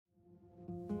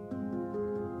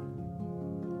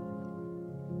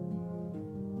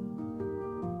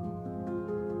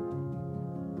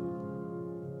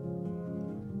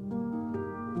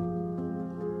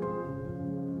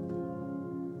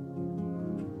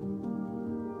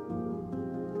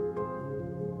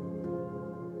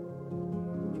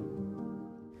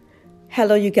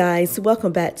Hello you guys,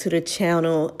 welcome back to the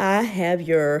channel. I have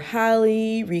your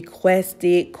highly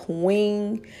requested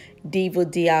Queen Diva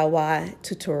DIY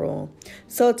tutorial.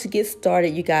 So to get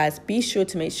started, you guys, be sure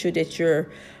to make sure that you're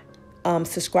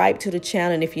subscribed to the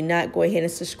channel, and if you're not, go ahead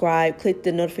and subscribe. Click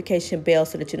the notification bell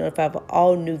so that you're notified of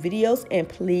all new videos, and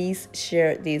please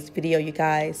share this video, you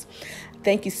guys.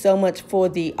 Thank you so much for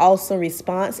the awesome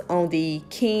response on the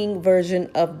King version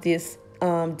of this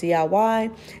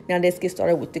DIY. Now let's get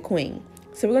started with the Queen.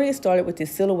 So we're going to get started with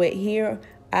this silhouette here.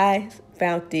 I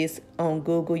found this on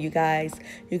Google, you guys.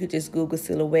 You could just Google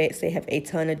silhouettes. They have a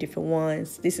ton of different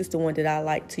ones. This is the one that I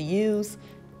like to use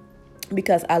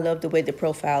because I love the way the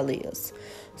profile is.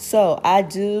 So I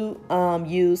do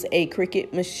use a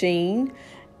Cricut machine,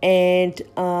 and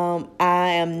I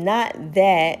am not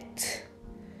that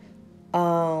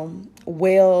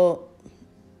well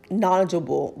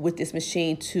knowledgeable with this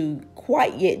machine to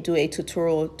quite yet do a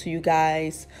tutorial to you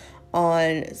guys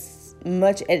on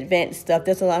much advanced stuff.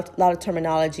 There's a lot of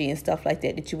terminology and stuff like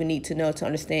that that you would need to know to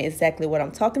understand exactly what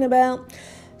I'm talking about.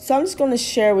 So I'm just going to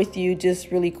share with you just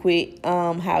really quick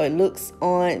how it looks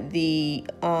on the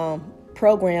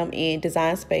program in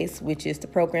Design Space, which is the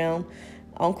program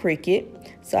on Cricut.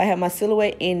 So I have my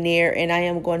silhouette in there, and I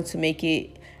am going to make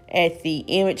it at the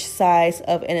image size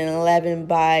of an 11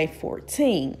 by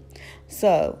 14.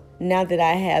 So now that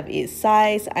I have its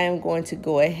size, I am going to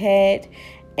go ahead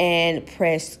and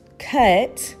press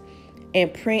cut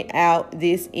and print out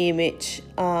this image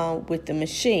with the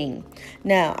machine.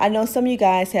 Now, I know some of you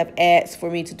guys have asked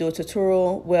for me to do a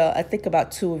tutorial. Well, I think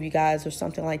about 2 of you guys or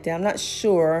something like that. I'm not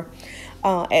sure.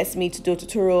 Asked me to do a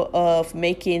tutorial of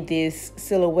making this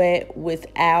silhouette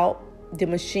without the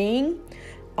machine.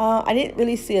 I didn't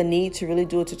really see a need to really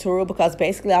do a tutorial because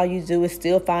basically all you do is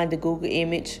still find the Google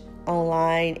image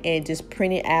online and just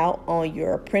print it out on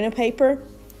your printer paper.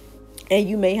 And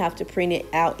you may have to print it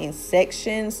out in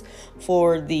sections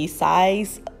for the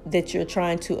size that you're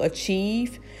trying to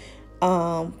achieve,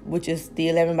 which is the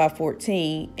 11 by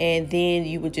 14. And then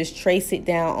you would just trace it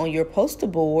down on your poster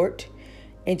board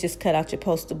and just cut out your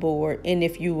poster board. And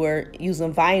if you were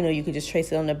using vinyl, you could just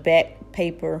trace it on the back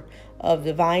paper of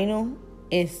the vinyl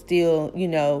and still, you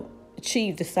know,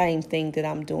 achieve the same thing that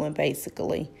I'm doing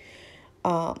basically.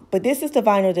 But this is the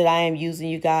vinyl that I am using,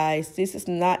 you guys. This is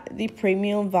not the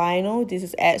premium vinyl. This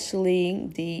is actually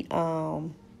the,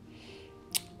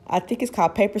 I think it's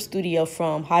called Paper Studio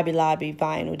from Hobby Lobby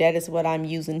vinyl. That is what I'm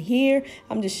using here.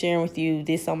 I'm just sharing with you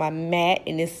this on my mat,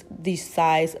 and this the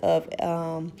size of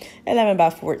 11 by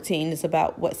 14 is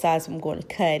about what size I'm going to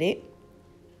cut it.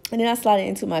 And then I slide it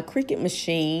into my Cricut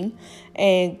machine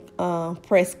and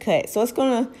press cut. So it's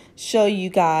going to show you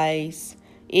guys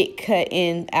it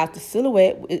cutting out the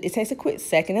silhouette. It takes a quick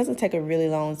second. It doesn't take a really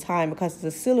long time because it's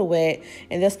a silhouette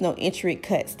and there's no intricate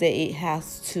cuts that it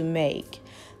has to make.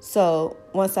 So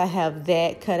once I have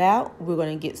that cut out, we're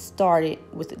going to get started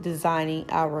with designing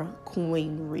our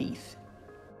Queen wreath.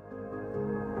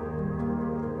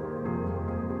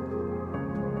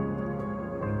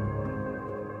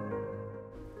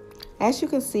 As you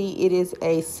can see, it is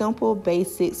a simple,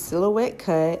 basic silhouette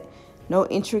cut. No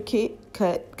intricate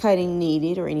cutting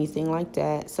needed or anything like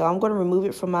that. So I'm going to remove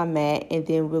it from my mat, and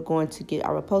then we're going to get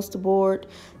our poster board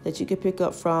that you can pick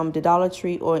up from the Dollar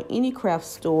Tree or any craft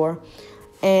store.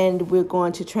 And we're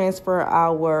going to transfer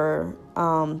our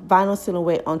vinyl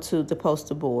silhouette onto the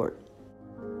poster board.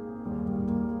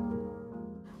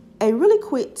 A really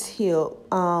quick tip,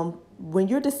 when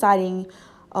you're deciding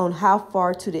on how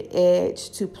far to the edge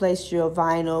to place your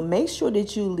vinyl, make sure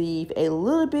that you leave a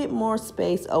little bit more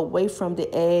space away from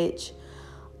the edge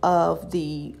of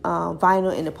the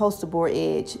vinyl and the poster board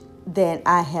edge than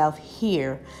I have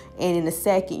here. And in a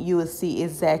second, you will see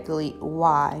exactly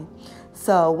why.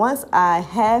 So once I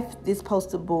have this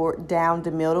poster board down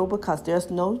the middle, because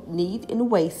there's no need in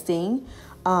wasting,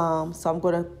 so I'm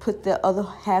going to put the other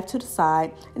half to the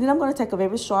side, and then I'm going to take a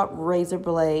very sharp razor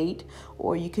blade,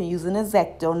 or you can use an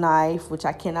X-Acto knife, which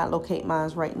I cannot locate mine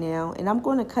right now, and I'm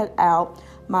going to cut out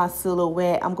my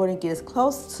silhouette. I'm going to get as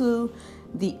close to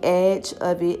the edge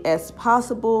of it as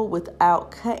possible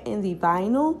without cutting the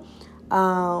vinyl.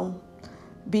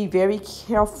 Be very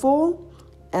careful.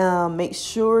 Make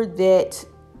sure that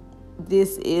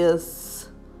this is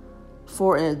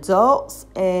for an adult,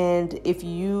 and if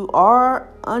you are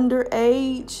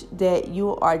underage, that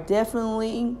you are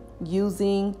definitely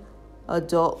using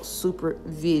adult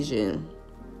supervision.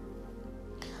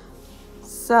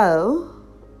 So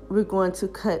we're going to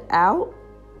cut out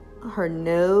her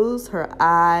nose, her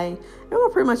eye, and we'll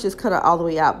pretty much just cut her all the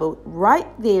way out. But right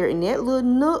there in that little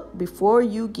nook, before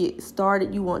you get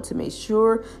started, you want to make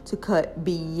sure to cut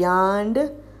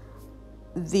beyond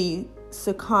the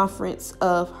circumference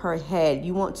of her head.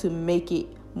 You want to make it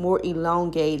more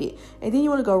elongated. And then you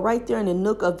want to go right there in the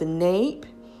nook of the nape,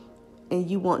 and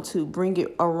you want to bring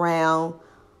it around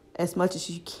as much as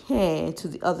you can to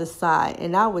the other side.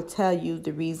 And I will tell you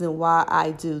the reason why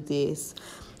I do this.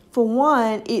 For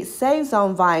one, it saves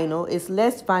on vinyl. It's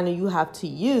less vinyl you have to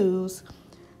use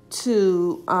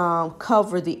to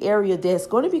cover the area that's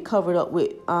going to be covered up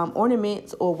with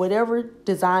ornaments or whatever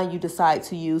design you decide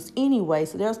to use anyway.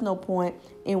 So there's no point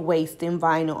in wasting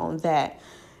vinyl on that.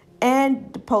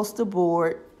 And the poster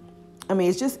board, I mean,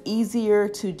 it's just easier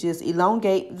to just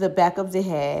elongate the back of the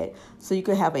head so you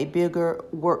can have a bigger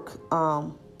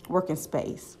working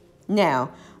space.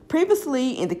 Now,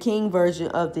 previously in the King version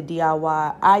of the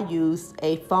DIY, I used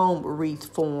a foam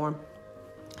wreath form.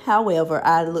 However,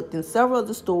 I looked in several of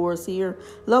the stores here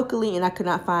locally and I could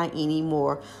not find any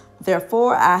more.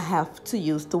 Therefore, I have to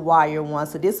use the wire one.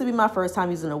 So this will be my first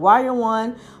time using a wire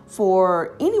one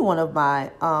for any one of my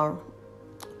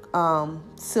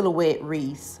silhouette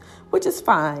wreaths, which is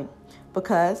fine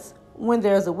because when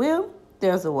there's a will,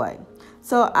 there's a way.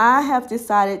 So I have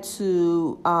decided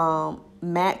to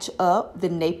match up the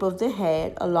nape of the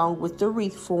head along with the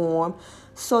wreath form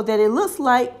so that it looks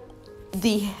like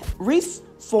the wreath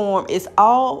form is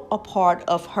all a part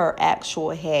of her actual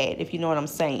head, if you know what I'm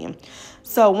saying.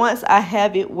 So once I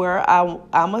have it where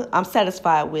I'm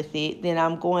satisfied with it, then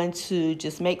I'm going to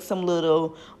just make some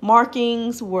little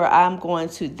markings where I'm going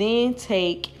to then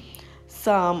take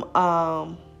some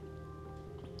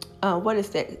what is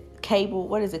that cable?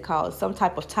 What is it called? Some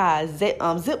type of ties,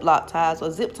 Ziploc ties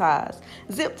or zip ties.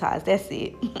 Zip ties, that's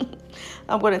it.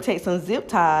 I'm going to take some zip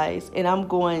ties and I'm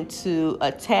going to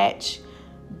attach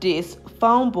this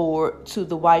foam board to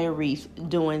the wire wreath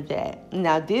doing that.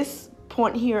 Now this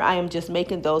point here, I am just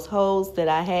making those holes that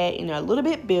I had in a little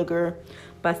bit bigger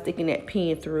by sticking that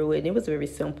pin through it. It was very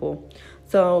simple.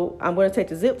 So I'm going to take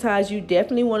the zip ties. You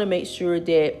definitely want to make sure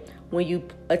that when you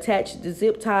attach the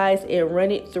zip ties and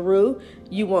run it through,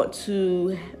 you want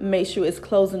to make sure it's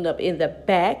closing up in the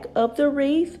back of the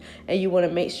wreath, and you want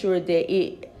to make sure that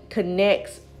it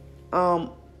connects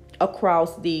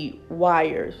across the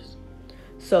wires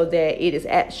so that it is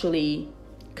actually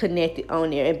connected on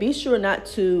there. And be sure not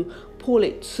to pull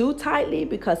it too tightly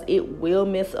because it will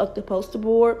mess up the poster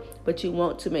board, but you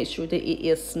want to make sure that it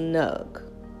is snug.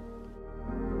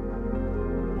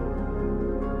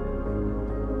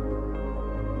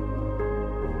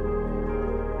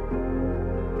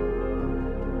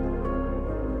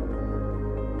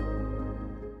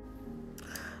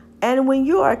 And when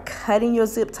you are cutting your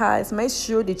zip ties, make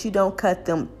sure that you don't cut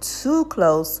them too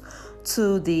close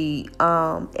to the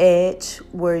edge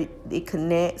where it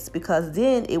connects, because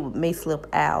then it may slip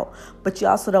out. But you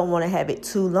also don't want to have it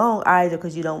too long either,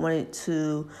 because you don't want it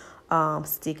to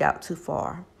stick out too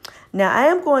far. Now I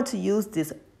am going to use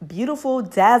this beautiful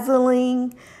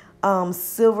dazzling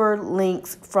silver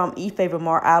links from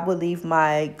eFavorMart. I will leave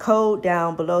my code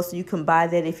down below so you can buy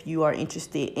that if you are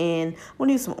interested in. I'm going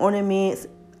to use some ornaments.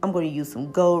 I'm going to use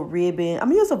some gold ribbon. I'm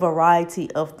going to use a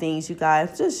variety of things, you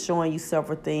guys. Just showing you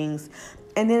several things.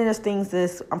 And then there's things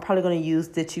that I'm probably going to use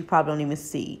that you probably don't even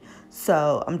see.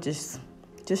 So I'm just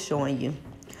showing you.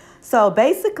 So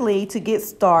basically, to get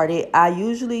started, I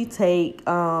usually take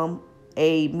a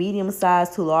medium size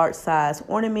to large size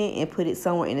ornament and put it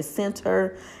somewhere in the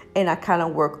center. And I kind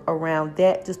of work around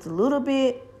that just a little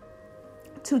bit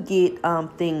to get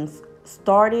things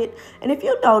started. And if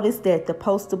you notice that the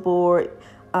poster board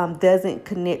doesn't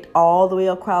connect all the way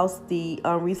across the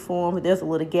wreath form, there's a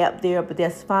little gap there, but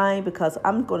that's fine because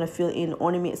I'm going to fill in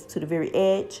ornaments to the very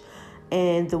edge,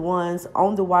 and the ones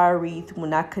on the wire wreath,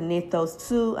 when I connect those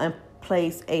two and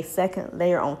place a second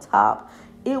layer on top,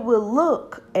 it will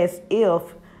look as if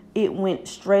it went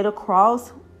straight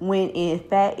across when in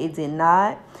fact it did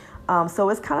not. So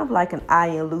it's kind of like an eye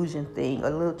illusion thing, a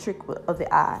little trick of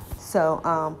the eye.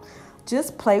 So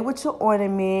just play with your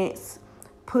ornaments.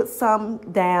 Put some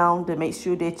down to make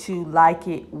sure that you like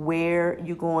it where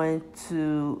you're going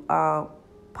to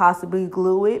possibly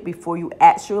glue it before you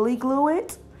actually glue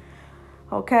it.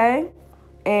 Okay.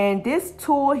 And this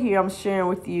tool here I'm sharing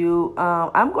with you,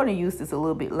 I'm going to use this a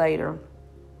little bit later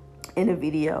in the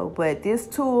video, but this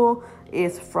tool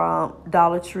is from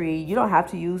Dollar Tree. You don't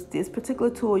have to use this particular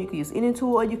tool. You can use any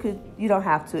tool, or you don't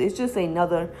have to. It's just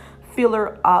another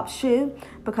filler option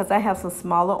because I have some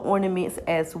smaller ornaments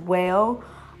as well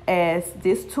as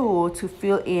this tool to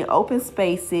fill in open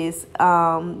spaces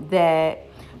that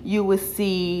you will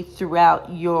see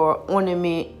throughout your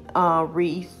ornament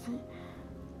wreath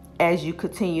as you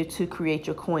continue to create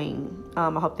your queen. I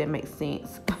hope that makes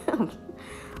sense.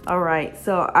 All right,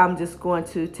 so I'm just going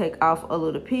to take off a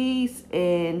little piece,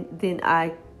 and then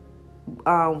I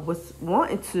was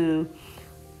wanting to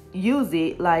use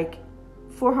it like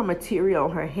for her material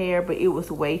on her hair, but it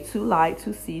was way too light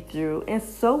to see through, and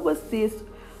so was this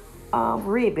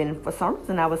ribbon. For some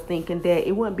reason I was thinking that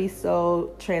it wouldn't be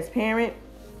so transparent,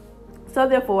 so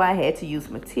therefore I had to use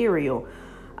material.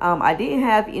 I didn't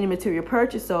have any material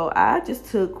purchase, so I just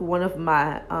took one of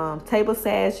my table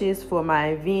sashes for my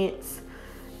events,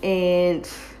 and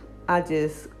I'm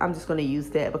just gonna use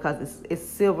that because it's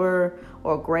silver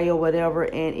or gray or whatever,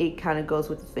 and it kind of goes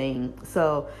with the theme.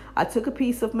 So I took a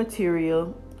piece of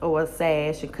material or a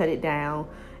sash and cut it down,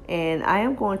 and I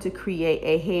am going to create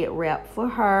a head wrap for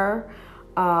her.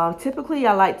 Typically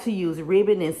I like to use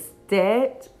ribbon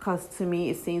instead because to me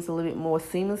it seems a little bit more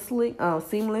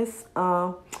seamless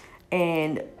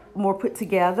and more put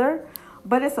together,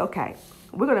 but it's okay.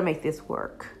 We're gonna make this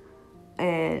work,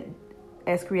 and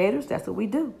as creators, that's what we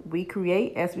do. We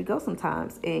create as we go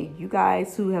sometimes. And you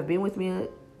guys who have been with me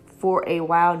for a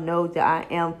while know that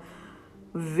I am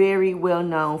very well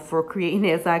known for creating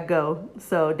as I go.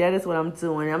 So that is what I'm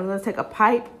doing. I'm going to take a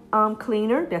pipe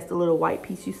cleaner. That's the little white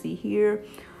piece you see here.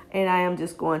 And I am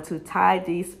just going to tie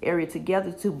this area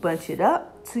together to bunch it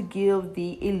up to give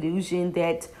the illusion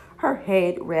that her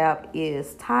head wrap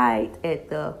is tied at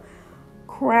the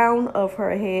crown of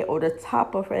her head or the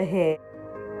top of her head.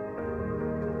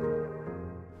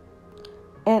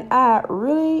 And I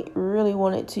really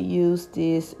wanted to use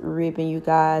this ribbon, you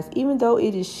guys. Even though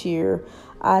it is sheer,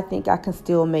 I think I can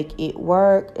still make it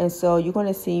work. And so you're going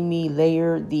to see me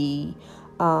layer the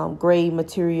gray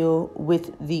material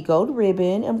with the gold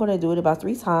ribbon. I'm going to do it about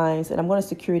 3 times, and I'm going to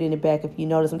secure it in the back. If you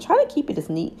notice, I'm trying to keep it as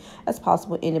neat as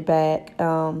possible in the back.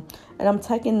 And I'm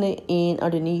tucking it in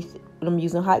underneath, and I'm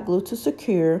using hot glue to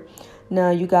secure. Now,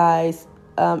 you guys,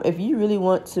 if you really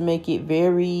want to make it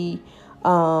very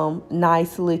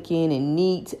nice looking and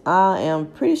neat, I am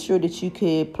pretty sure that you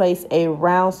could place a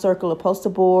round circle of poster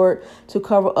board to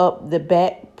cover up the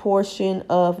back portion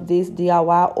of this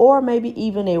DIY, or maybe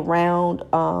even a round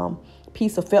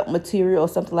piece of felt material or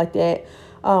something like that.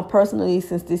 Personally,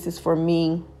 since this is for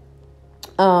me,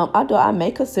 although I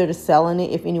may consider selling it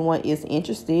if anyone is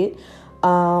interested.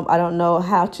 I don't know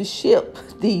how to ship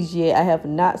these yet. I have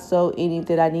not sold any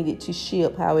that I needed to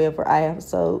ship. However, I have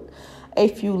sold a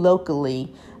few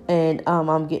locally, and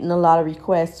I'm getting a lot of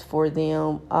requests for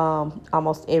them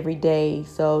almost every day.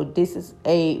 So this is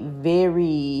a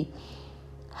very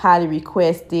highly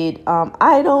requested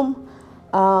item.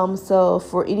 So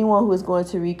for anyone who is going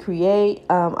to recreate,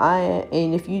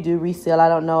 and if you do resell, I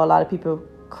don't know, a lot of people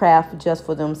craft just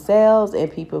for themselves and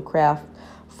people craft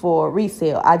for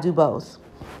resale. I do both.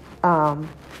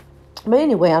 But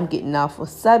anyway, I'm getting off a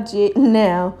subject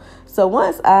now. So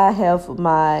once I have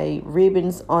my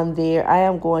ribbons on there, I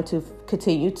am going to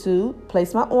continue to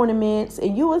place my ornaments,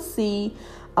 and you will see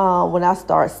when I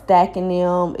start stacking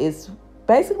them, it's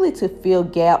basically to fill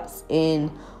gaps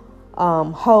in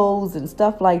holes and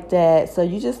stuff like that. So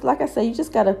you just, like I say, you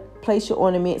just got to place your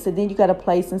ornaments, and then you got to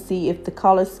place and see if the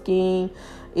color scheme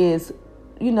is,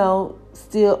 you know,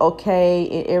 still okay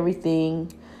and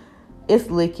everything is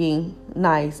looking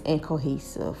nice and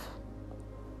cohesive.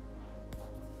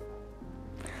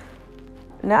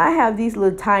 Now I have these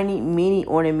little tiny mini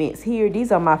ornaments here.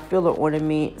 These are my filler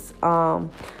ornaments.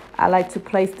 I like to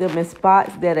place them in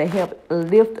spots that'll help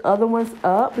lift other ones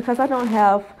up, because I don't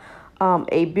have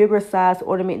a bigger size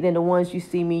ornament than the ones you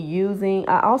see me using.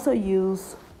 I also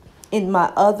use, in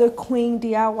my other queen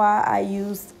DIY, I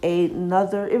used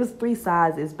another, it was 3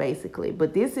 sizes basically,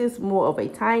 but this is more of a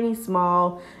tiny,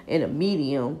 small, and a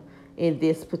medium in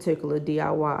this particular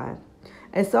DIY.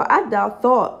 And so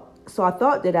I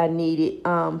thought that I needed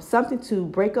something to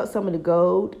break up some of the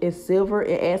gold and silver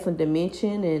and add some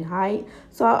dimension and height.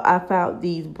 So I found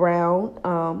these brown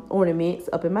ornaments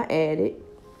up in my attic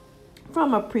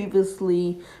from a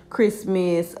previously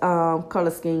Christmas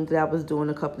color scheme that I was doing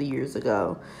a couple of years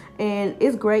ago. And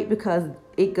it's great because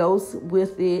it goes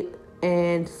with it.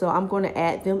 And so I'm going to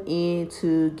add them in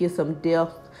to get some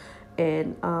depth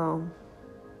and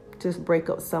just break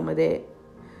up some of that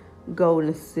gold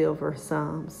and silver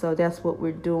some. So that's what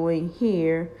we're doing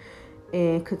here,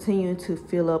 and continuing to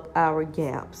fill up our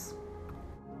gaps.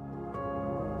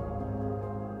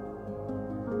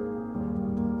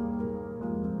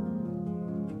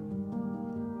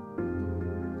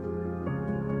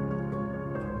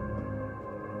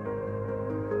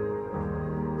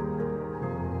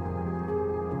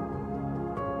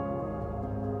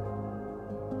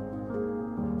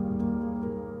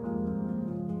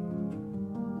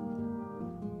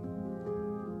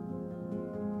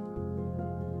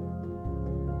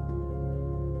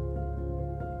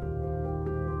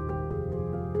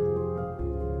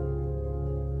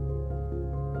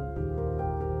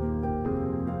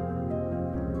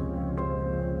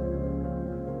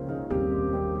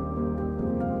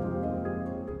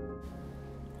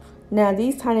 Now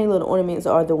these tiny little ornaments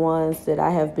are the ones that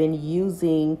I have been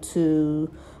using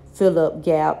to fill up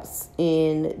gaps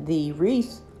in the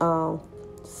wreath.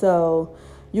 So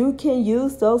you can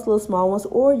use those little small ones,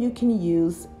 or you can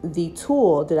use the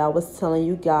tool that I was telling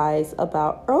you guys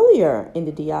about earlier in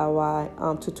the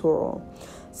DIY tutorial.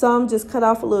 So I'm just cut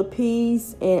off a little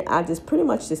piece and I just pretty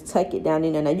much just tuck it down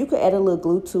in there. Now you could add a little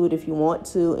glue to it if you want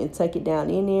to and tuck it down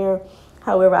in there.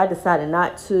 However, I decided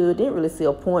not to. Didn't really see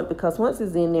a point, because once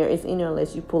it's in there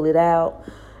unless you pull it out.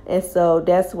 And so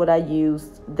that's what I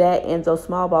used, that and those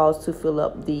small balls, to fill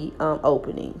up the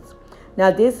openings.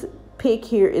 Now this pick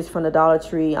here is from the Dollar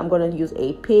Tree. I'm going to use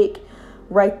a pick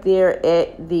right there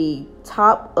at the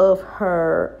top of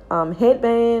her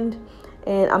headband.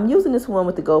 And I'm using this one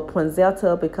with the gold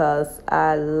poinsettia because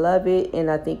I love it, and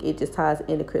I think it just ties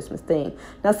in the Christmas theme.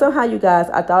 Now somehow, you guys,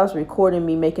 I thought I was recording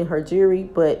me making her jewelry,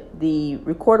 but the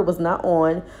recorder was not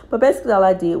on. But basically all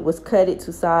I did was cut it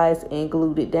to size and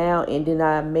glued it down, and then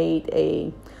I made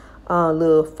a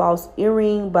little false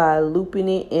earring by looping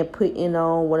it and putting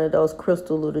on one of those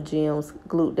crystal little gems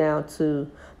glued down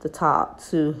to the top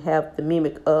to have the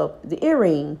mimic of the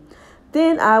earring.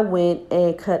 Then I went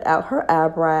and cut out her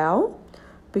eyebrow,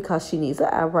 because she needs an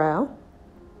eyebrow.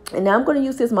 And now I'm going to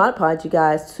use this Mod Podge, you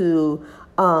guys, to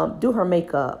do her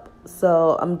makeup.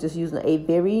 So I'm just using a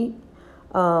very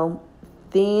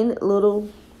thin little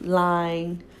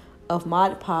line of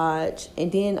Mod Podge, and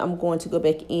then I'm going to go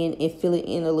back in and fill it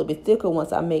in a little bit thicker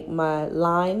once I make my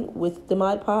line with the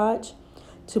Mod Podge,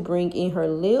 to bring in her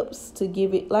lips, to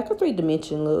give it like a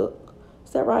 3-dimension look.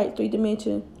 Is that right?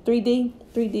 3-dimension?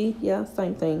 3D? Yeah,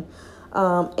 same thing.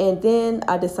 And then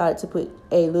I decided to put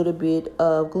a little bit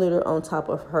of glitter on top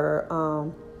of her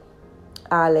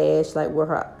eyelash, like where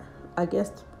her, I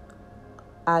guess,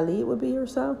 eyelid would be or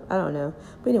so. I don't know.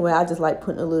 But anyway, I just like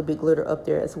putting a little bit glitter up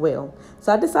there as well.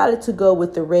 So I decided to go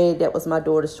with the red. That was my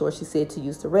daughter's choice. She said to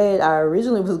use the red. I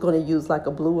originally was going to use like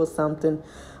a blue or something.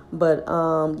 But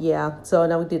yeah, so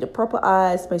now we did the purple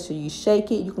eyes. Make sure you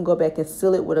shake it. You can go back and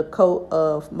seal it with a coat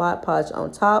of Mod Podge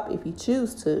on top if you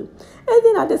choose to. And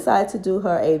then I decided to do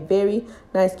her a very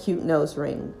nice cute nose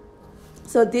ring.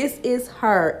 So this is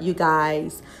her, you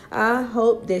guys. I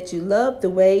hope that you love the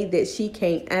way that she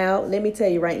came out. Let me tell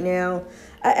you right now,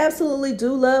 I absolutely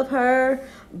do love her.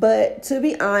 But to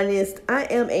be honest, I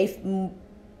am a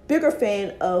bigger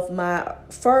fan of my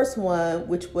first one,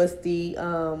 which was the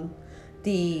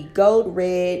gold,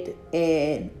 red,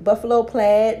 and buffalo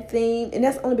plaid theme. And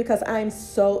that's only because I'm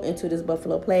so into this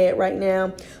buffalo plaid right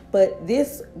now. But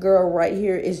this girl right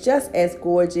here is just as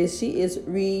gorgeous. She is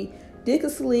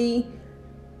ridiculously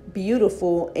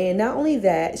beautiful, and not only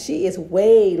that, she is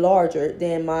way larger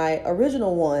than my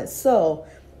original one. So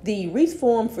the wreath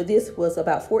form for this was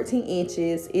about 14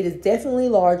 inches. It is definitely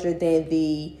larger than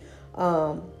the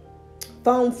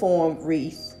foam form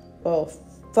wreath, or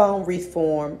foam wreath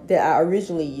form that I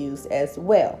originally used as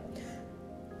well.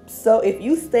 So if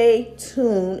you stay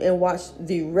tuned and watch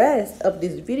the rest of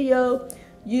this video,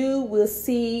 you will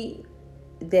see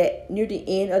that near the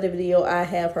end of the video, I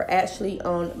have her actually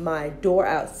on my door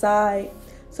outside,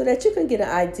 so that you can get an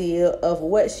idea of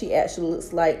what she actually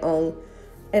looks like on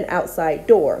an outside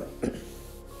door.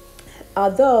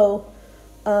 Although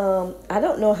I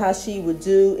don't know how she would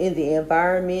do in the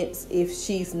environments if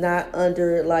she's not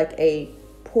under like a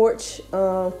porch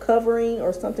covering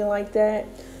or something like that.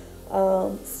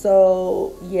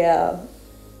 So yeah,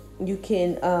 you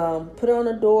can put her on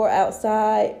the door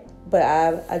outside, but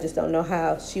I just don't know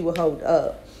how she will hold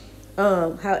up.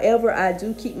 However, I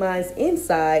do keep mine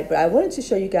inside, but I wanted to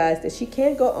show you guys that she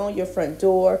can go on your front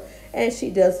door, and she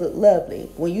does look lovely.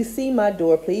 When you see my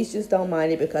door, please just don't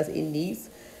mind it, because it needs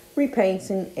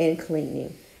repainting and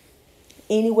cleaning.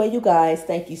 Anyway, you guys,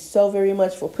 thank you so very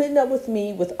much for putting up with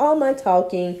me with all my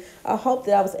talking. I hope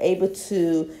that I was able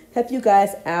to help you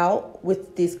guys out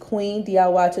with this Queen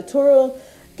DIY tutorial.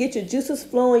 Get your juices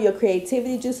flowing, your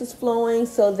creativity juices flowing,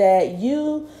 so that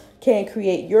you can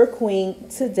create your queen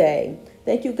today.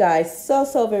 Thank you guys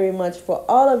so very much for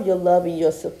all of your love and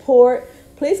your support.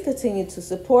 Please continue to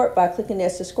support by clicking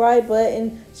that subscribe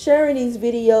button, sharing these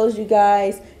videos, you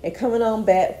guys, and coming on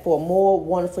back for more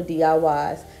wonderful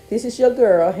DIYs. This is your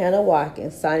girl, Hannah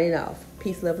Watkins, signing off.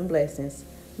 Peace, love, and blessings.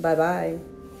 Bye-bye.